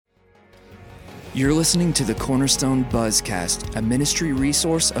You're listening to the Cornerstone Buzzcast, a ministry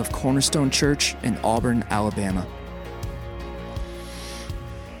resource of Cornerstone Church in Auburn, Alabama.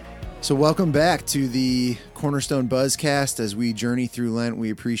 So welcome back to the Cornerstone Buzzcast. As we journey through Lent,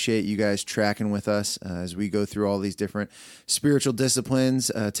 we appreciate you guys tracking with us as we go through all these different spiritual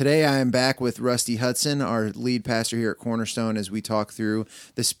disciplines. Today I am back with Rusty Hudson, our lead pastor here at Cornerstone, as we talk through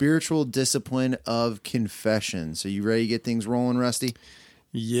the spiritual discipline of confession. So you ready to get things rolling, Rusty?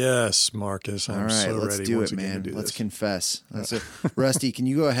 Yes, Marcus. I'm so ready. Let's do it, man. Let's confess. Rusty, can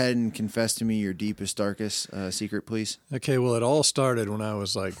you go ahead and confess to me your deepest, darkest secret, please? Okay, well, it all started when I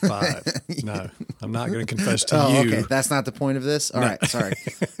was like 5. No, I'm not going to confess to you. Okay, that's not the point of this? All right, sorry.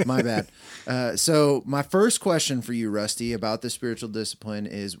 My bad. So my first question for you, Rusty, about the spiritual discipline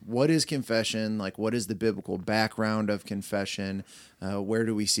is, what is confession? Like, what is the biblical background of confession? Where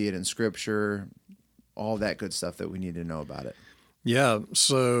do we see it in Scripture? All that good stuff that we need to know about it. Yeah,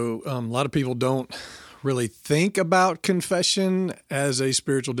 so a lot of people don't really think about confession as a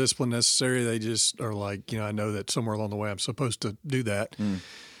spiritual discipline necessary. They just are like, I know that somewhere along the way I'm supposed to do that.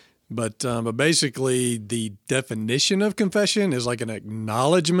 But basically the definition of confession is like an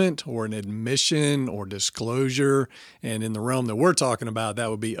acknowledgement or an admission or disclosure. And in the realm that we're talking about,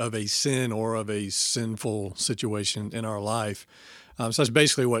 that would be of a sin or of a sinful situation in our life. So that's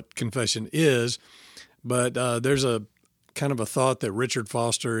basically what confession is. But there's a kind of a thought that Richard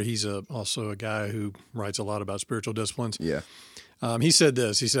Foster, he's also a guy who writes a lot about spiritual disciplines. Yeah. He said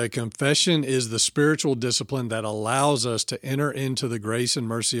this, he said, confession is the spiritual discipline that allows us to enter into the grace and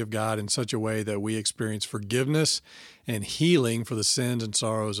mercy of God in such a way that we experience forgiveness and healing for the sins and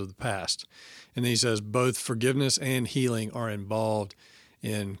sorrows of the past. And then he says both forgiveness and healing are involved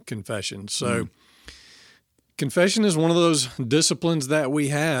in confession. So confession is one of those disciplines that we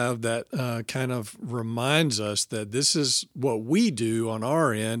have that kind of reminds us that this is what we do on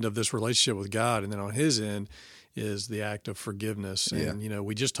our end of this relationship with God, and then on His end is the act of forgiveness. And,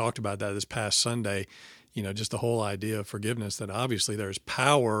 we just talked about that this past Sunday, just the whole idea of forgiveness, that obviously there's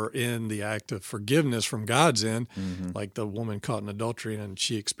power in the act of forgiveness from God's end, like the woman caught in adultery, and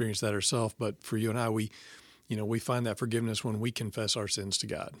she experienced that herself. But for you and I, we find that forgiveness when we confess our sins to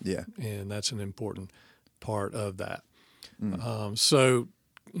God. Yeah. And that's an important part of that. So,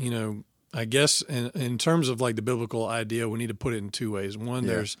 I guess in terms of like the biblical idea, we need to put it in two ways. One,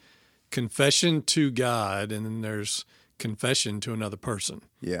 there's confession to God, and then there's confession to another person.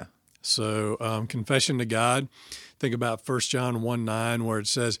 Yeah. So confession to God, think about 1 John 1:9, where it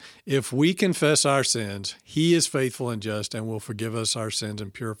says, if we confess our sins, He is faithful and just and will forgive us our sins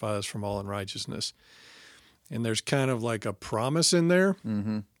and purify us from all unrighteousness. And there's kind of like a promise in there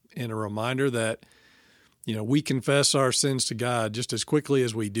and a reminder that we confess our sins to God. Just as quickly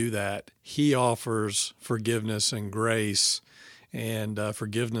as we do that, He offers forgiveness and grace and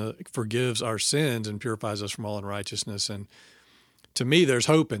forgives our sins and purifies us from all unrighteousness. And to me, there's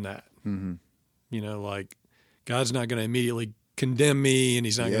hope in that. Like God's not going to immediately condemn me, and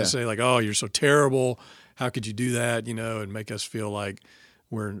He's not going to say like, oh, you're so terrible. How could you do that? And make us feel like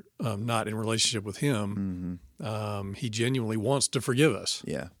we're not in relationship with Him. He genuinely wants to forgive us.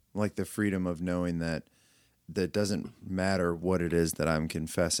 Yeah. Like the freedom of knowing that doesn't matter what it is that I'm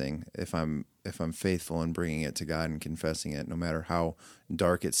confessing. If I'm faithful in bringing it to God and confessing it, no matter how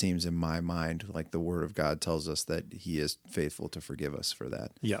dark it seems in my mind, like the Word of God tells us that He is faithful to forgive us for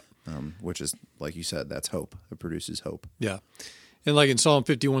that. Yeah. Which is, like you said, that's hope. It produces hope. Yeah. And like in Psalm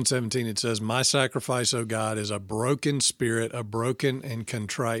 51:17, it says, my sacrifice, O God, is a broken spirit, a broken and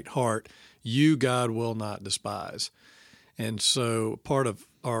contrite heart. You, God, will not despise. And so part of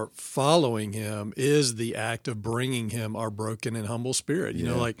our following Him is the act of bringing Him our broken and humble spirit.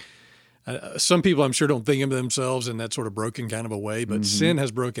 Some people I'm sure don't think of themselves in that sort of broken kind of a way, but sin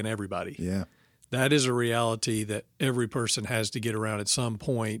has broken everybody. Yeah. That is a reality that every person has to get around at some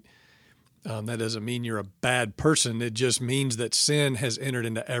point. That doesn't mean you're a bad person. It just means that sin has entered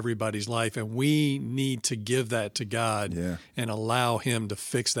into everybody's life, and we need to give that to God and allow Him to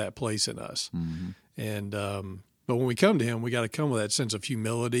fix that place in us. And but when we come to Him, we got to come with that sense of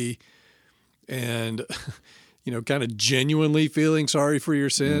humility and, kind of genuinely feeling sorry for your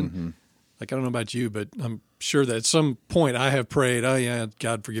sin. Like, I don't know about you, but I'm sure that at some point I have prayed, oh, yeah,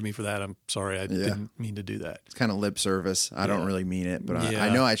 God, forgive me for that. I'm sorry. I didn't mean to do that. It's kind of lip service. I don't really mean it, but I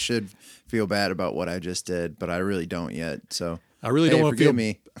know I should feel bad about what I just did, but I really don't yet. So I really don't want to feel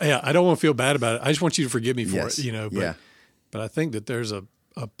me. Yeah, I don't want to feel bad about it. I just want you to forgive me for it, But I think that there's a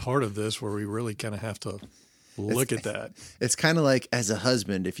part of this where we really kind of have to look at that. It's kind of like as a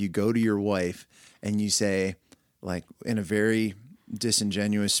husband, if you go to your wife and you say, like in a very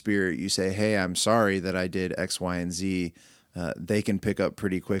disingenuous spirit, you say, hey, I'm sorry that I did X, Y, and Z. they can pick up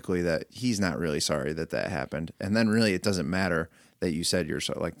pretty quickly that he's not really sorry that happened. And then really it doesn't matter that you said you're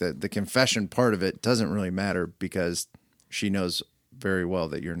sorry. Like the confession part of it doesn't really matter because she knows very well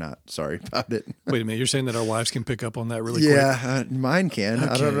that you're not sorry about it. Wait a minute, you're saying that our wives can pick up on that really quick? Mine can.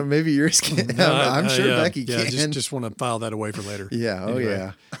 Okay. I don't know. Maybe yours can. No, I'm sure Becky can. Just want to file that away for later. Yeah. Anyway. Oh,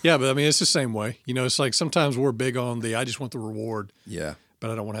 yeah. Yeah, but I mean, it's the same way. It's like sometimes we're big on I just want the reward. Yeah.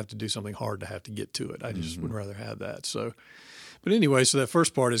 But I don't want to have to do something hard to have to get to it. I just would rather have that. So, but anyway, so that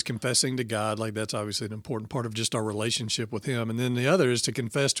first part is confessing to God. Like that's obviously an important part of just our relationship with Him. And then the other is to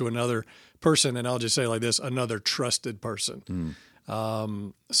confess to another person. And I'll just say like this, another trusted person.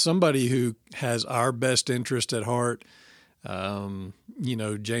 Somebody who has our best interest at heart. James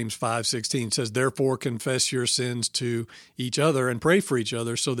 5:16 says, therefore confess your sins to each other and pray for each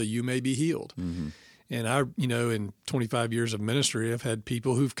other so that you may be healed. Mm-hmm. And I, in 25 years of ministry, I've had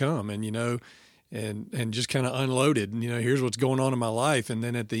people who've come and just kind of unloaded and, here's what's going on in my life. And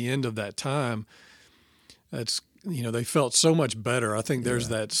then at the end of that time, that's, they felt so much better. I think there's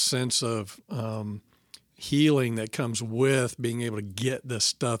that sense of, healing that comes with being able to get this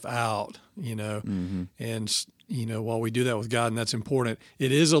stuff out, and, while we do that with God, and that's important,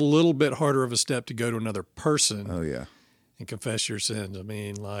 it is a little bit harder of a step to go to another person. Oh, yeah. And confess your sins. I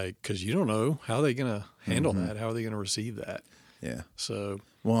mean, because you don't know how they're going to handle that. How are they going to receive that? Yeah. So,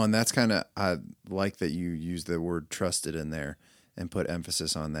 well, and that's kind of, I like that you use the word trusted in there and put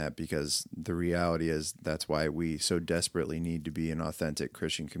emphasis on that because the reality is that's why we so desperately need to be an authentic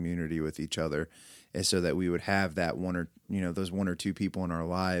Christian community with each other, is so that we would have that those one or two people in our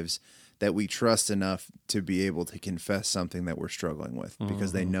lives that we trust enough to be able to confess something that we're struggling with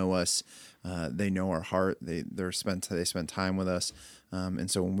because they know us, they know our heart, they spend time with us,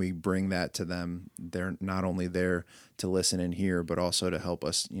 and so when we bring that to them, they're not only there to listen and hear, but also to help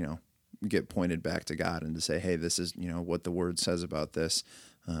us, get pointed back to God and to say, hey, this is what the Word says about this.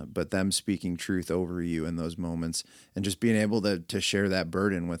 But them speaking truth over you in those moments and just being able to share that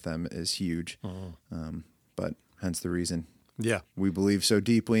burden with them is huge. But hence the reason we believe so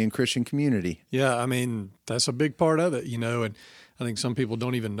deeply in Christian community. Yeah, I mean, that's a big part of it, and I think some people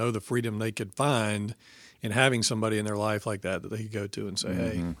don't even know the freedom they could find in having somebody in their life like that they could go to and say,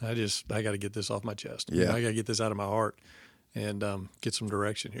 hey, I got to get this off my chest. Yeah. I got to get this out of my heart and get some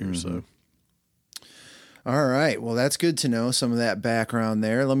direction here. So. All right. Well, that's good to know some of that background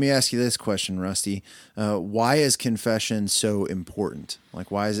there. Let me ask you this question, Rusty. Why is confession so important? Like,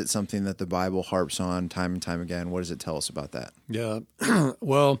 why is it something that the Bible harps on time and time again? What does it tell us about that? Yeah.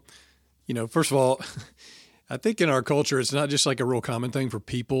 Well, first of all, I think in our culture, it's not just like a real common thing for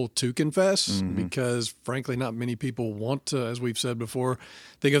people to confess because, frankly, not many people want to, as we've said before,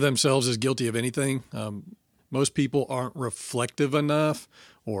 think of themselves as guilty of anything. Most people aren't reflective enough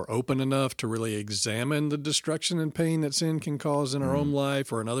or open enough to really examine the destruction and pain that sin can cause in our own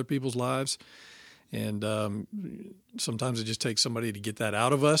life or in other people's lives. And sometimes it just takes somebody to get that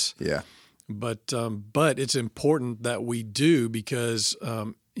out of us. Yeah. But it's important that we do because,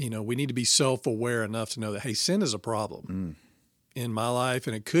 we need to be self-aware enough to know that, hey, sin is a problem in my life,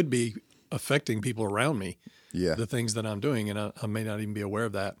 and it could be affecting people around me, the things that I'm doing, and I may not even be aware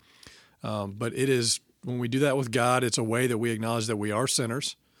of that. But it is, when we do that with God, it's a way that we acknowledge that we are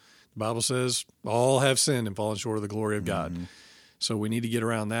sinners. The Bible says all have sinned and fallen short of the glory of God. So we need to get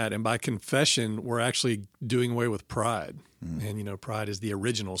around that. And by confession, we're actually doing away with pride. And, pride is the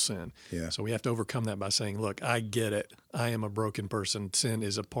original sin. Yeah. So we have to overcome that by saying, look, I get it. I am a broken person. Sin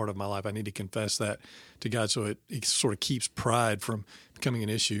is a part of my life. I need to confess that to God so it sort of keeps pride from becoming an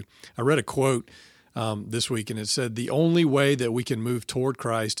issue. I read a quote this week, and it said, the only way that we can move toward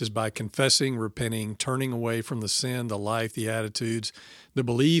Christ is by confessing, repenting, turning away from the sin, the life, the attitudes, the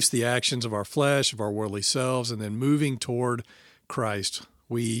beliefs, the actions of our flesh, of our worldly selves, and then moving toward Christ.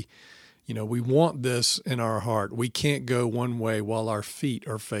 We want this in our heart. We can't go one way while our feet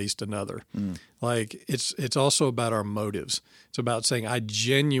are faced another. Like it's also about our motives. It's about saying, I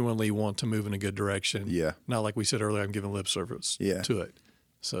genuinely want to move in a good direction. Yeah. Not like we said earlier, I'm giving lip service to it.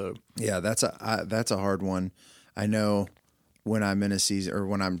 So yeah, that's a hard one. I know when I'm in a season or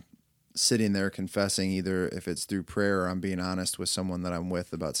when I'm sitting there confessing, either if it's through prayer or I'm being honest with someone that I'm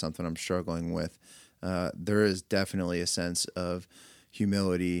with about something I'm struggling with, there is definitely a sense of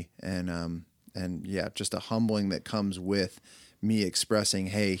humility and just a humbling that comes with me expressing,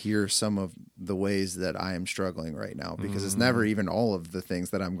 hey, here's some of the ways that I am struggling right now, because it's never even all of the things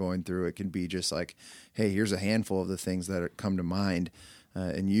that I'm going through. It can be just like, hey, here's a handful of the things that come to mind.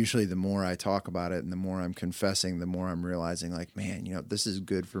 And usually the more I talk about it and the more I'm confessing, the more I'm realizing like, man, this is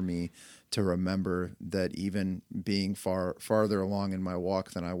good for me to remember that even being farther along in my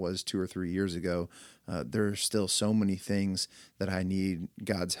walk than I was 2 or 3 years ago, there's still so many things that I need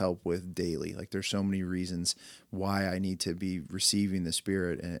God's help with daily. Like there's so many reasons why I need to be receiving the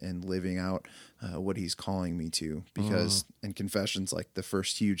Spirit and living out what He's calling me to, because and confession's like the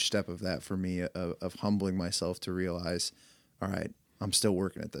first huge step of that for me, of humbling myself to realize, all right, I'm still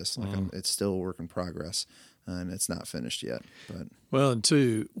working at this. Like it's still a work in progress. And it's not finished yet. But well, and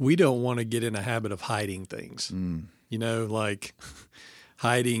two, we don't want to get in a habit of hiding things. Like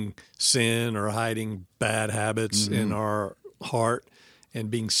hiding sin or hiding bad habits in our heart,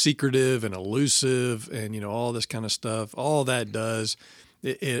 and being secretive and elusive and all this kind of stuff. All that does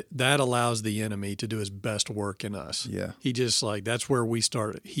that allows the enemy to do his best work in us. Yeah, he just that's where we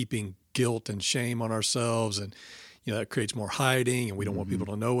start heaping guilt and shame on ourselves, and that creates more hiding, and we don't want people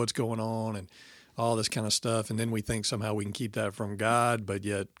to know what's going on, and all this kind of stuff. And then we think somehow we can keep that from God, but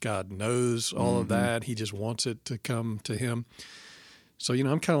yet God knows all of that. He just wants it to come to Him. So,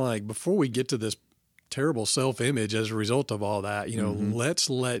 I'm kind of like, before we get to this terrible self-image as a result of all that, let's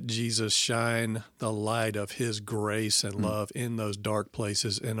let Jesus shine the light of His grace and love in those dark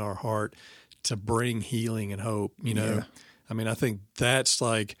places in our heart to bring healing and hope, Yeah. I mean, I think that's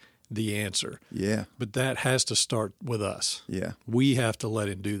like the answer. Yeah. But that has to start with us. Yeah. We have to let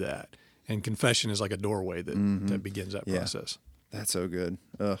Him do that. And confession is like a doorway that begins that process. That's so good.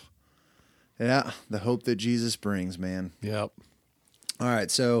 Ugh. Yeah, the hope that Jesus brings, man. Yep. All right,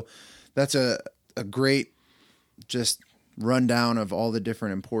 so that's a great just rundown of all the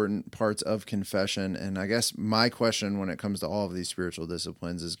different important parts of confession. And I guess my question when it comes to all of these spiritual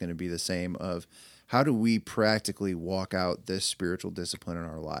disciplines is going to be the same of, how do we practically walk out this spiritual discipline in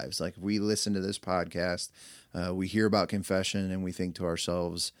our lives? Like, if we listen to this podcast, we hear about confession and we think to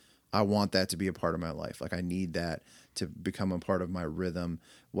ourselves, I want that to be a part of my life. Like, I need that to become a part of my rhythm.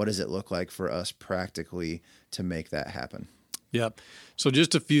 What does it look like for us practically to make that happen? Yep. So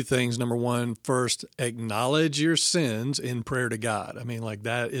just a few things. Number one, first, acknowledge your sins in prayer to God. I mean, like,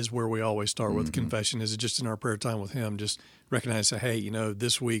 that is where we always start with confession, is just in our prayer time with Him. Just recognize, say, hey,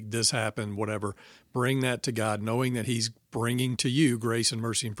 this week this happened, whatever. Bring that to God, knowing that He's bringing to you grace and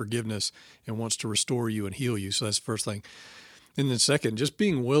mercy and forgiveness and wants to restore you and heal you. So that's the first thing. And then second, just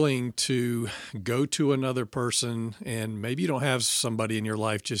being willing to go to another person, and maybe you don't have somebody in your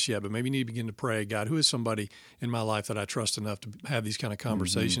life just yet, but maybe you need to begin to pray, God, who is somebody in my life that I trust enough to have these kind of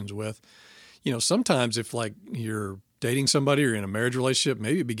conversations with? Sometimes if like you're dating somebody or in a marriage relationship,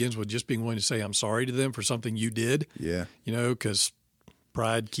 maybe it begins with just being willing to say, I'm sorry to them for something you did. Yeah. Because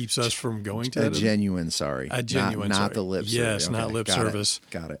pride keeps us from going to a genuine sorry. A genuine not sorry. the lip service. Yes, okay. Not lip service.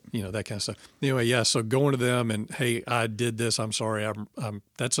 Got it. That kind of stuff. Anyway, yeah, so going to them and, hey, I did this, I'm sorry. I'm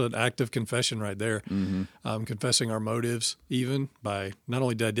that's an act of confession right there. Confessing our motives even by, not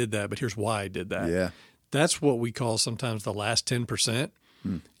only did I did that, but here's why I did that. Yeah. That's what we call sometimes the last 10%.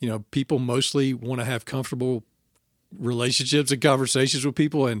 People mostly want to have comfortable relationships and conversations with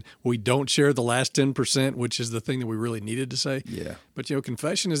people, and we don't share the last 10%, which is the thing that we really needed to say. Yeah. But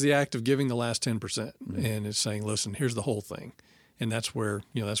confession is the act of giving the last 10%, and it's saying, listen, here's the whole thing, and that's where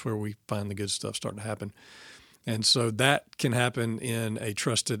we find the good stuff starting to happen. And so that can happen in a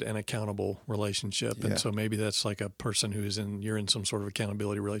trusted and accountable relationship. Yeah. And so maybe that's like a person you're in some sort of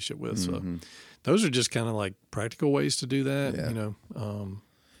accountability relationship with. So those are just kind of like practical ways to do that.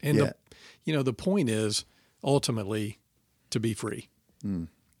 Yeah. The point is ultimately to be free.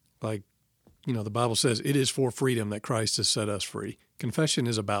 Like, the Bible says it is for freedom that Christ has set us free. Confession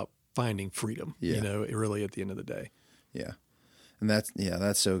is about finding freedom, really at the end of the day. Yeah. And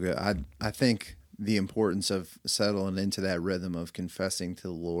that's so good. I think the importance of settling into that rhythm of confessing to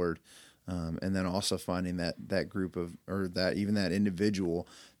the Lord, and then also finding that group of, or that even that individual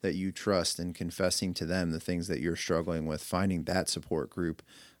that you trust, and confessing to them the things that you're struggling with, finding that support group.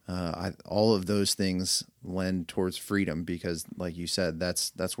 All of those things lend towards freedom, because like you said,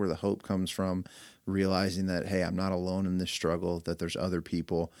 that's where the hope comes from, realizing that, hey, I'm not alone in this struggle, that there's other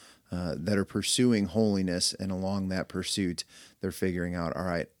people that are pursuing holiness, and along that pursuit, they're figuring out, all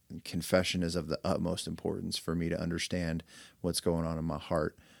right, confession is of the utmost importance for me to understand what's going on in my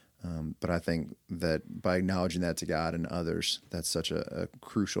heart. But I think that by acknowledging that to God and others, that's such a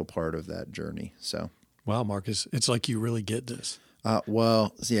crucial part of that journey. So, wow, Marcus, it's like you really get this.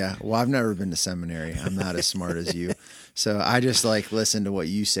 Well, I've never been to seminary. I'm not as smart as you. So I just listen to what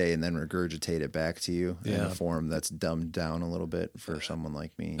you say and then regurgitate it back to you in a form that's dumbed down a little bit for someone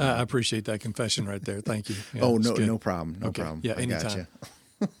like me. I appreciate that confession right there. Thank you. Yeah, no problem. No problem. Yeah, I anytime. gotcha.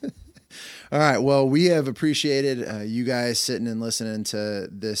 All right. Well, we have appreciated you guys sitting and listening to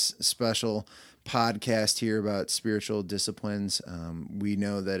this special podcast here about spiritual disciplines. We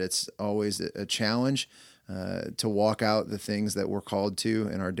know that it's always a challenge to walk out the things that we're called to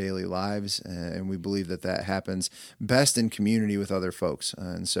in our daily lives. And we believe that that happens best in community with other folks.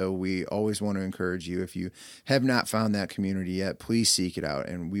 And so we always want to encourage you, if you have not found that community yet, please seek it out.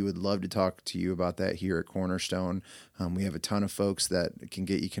 And we would love to talk to you about that here at Cornerstone. We have a ton of folks that can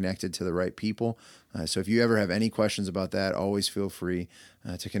get you connected to the right people. So if you ever have any questions about that, always feel free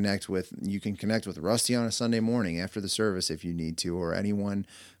to connect with. You can connect with Rusty on a Sunday morning after the service if you need to, or anyone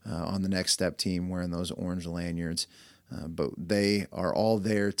on the Next Step team wearing those orange lanyards. But they are all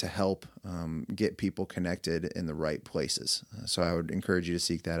there to help get people connected in the right places. So I would encourage you to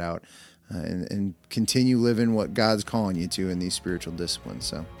seek that out and continue living what God's calling you to in these spiritual disciplines.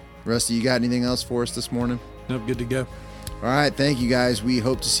 So, Rusty, you got anything else for us this morning? Nope, good to go. All right, thank you guys. We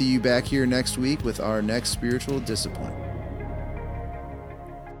hope to see you back here next week with our next spiritual discipline.